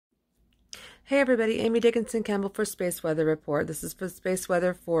Hey everybody, Amy Dickinson Campbell for Space Weather Report. This is for space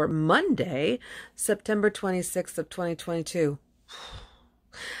weather for Monday, September 26th of 2022.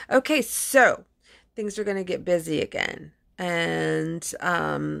 Okay, so things are going to get busy again. And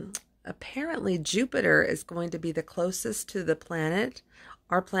apparently Jupiter is going to be the closest to the planet,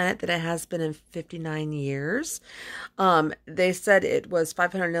 our planet, that it has been in 59 years. They said it was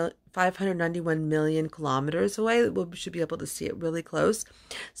 591 million kilometers away. We should be able to see it really close.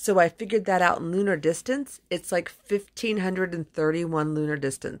 So I figured that out in lunar distance. It's like 1,531 lunar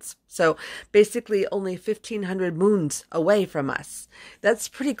distance. So basically only 1,500 moons away from us. That's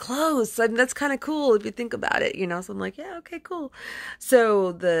pretty close. I mean, that's kind of cool if you think about it, So I'm like, yeah, okay, cool.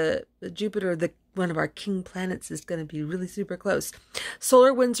 So the Jupiter, one of our king planets, is going to be really super close.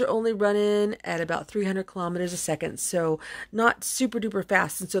 Solar winds are only running at about 300 kilometers a second, so not super duper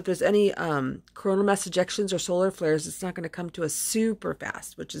fast. And so if there's any coronal mass ejections or solar flares, it's not going to come to us super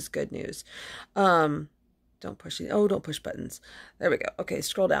fast, which is good news. Don't push buttons. There we go. Okay,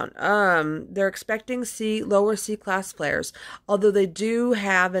 scroll down. They're expecting lower C-class flares, although they do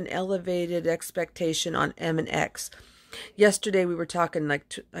have an elevated expectation on M and X. Yesterday we were talking like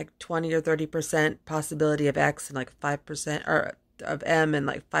 20 or 30% possibility of X and like 5% or of M and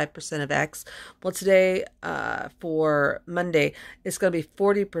like 5% of X. Well, today for Monday it's going to be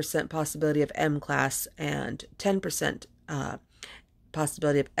 40% possibility of M class and 10%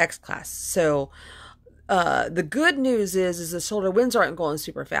 possibility of X class. So the good news is the solar winds aren't going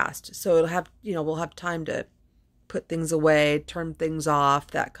super fast, so it'll have we'll have time to put things away, turn things off,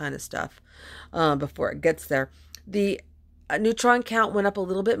 that kind of stuff before it gets there. The neutron count went up a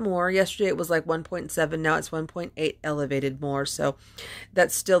little bit more. Yesterday it was like 1.7. Now it's 1.8 elevated more. So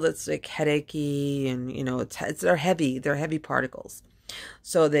that's like headachy, and they're heavy. They're heavy particles.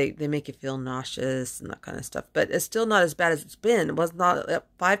 So they make you feel nauseous and that kind of stuff. But it's still not as bad as it's been. It was not at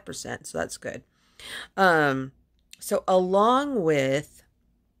 5%, so that's good. So along with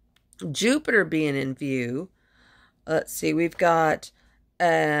Jupiter being in view, let's see, we've got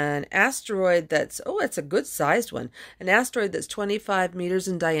an asteroid it's a good sized one. An asteroid that's 25 meters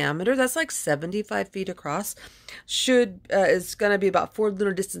in diameter. That's like 75 feet across. Is going to be about 4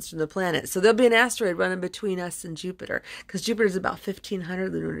 lunar distance from the planet. So there'll be an asteroid running between us and Jupiter, because Jupiter is about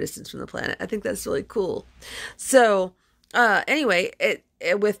 1,500 lunar distance from the planet. I think that's really cool. So anyway,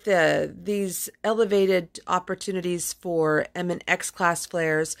 with these elevated opportunities for M and X class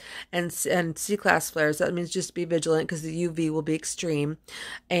flares and C class flares, that means just be vigilant because the UV will be extreme.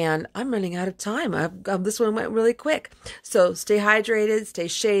 And I'm running out of time. This one went really quick. So stay hydrated, stay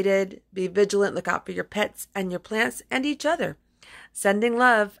shaded, be vigilant, look out for your pets and your plants and each other. Sending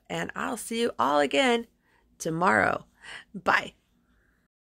love, and I'll see you all again tomorrow. Bye.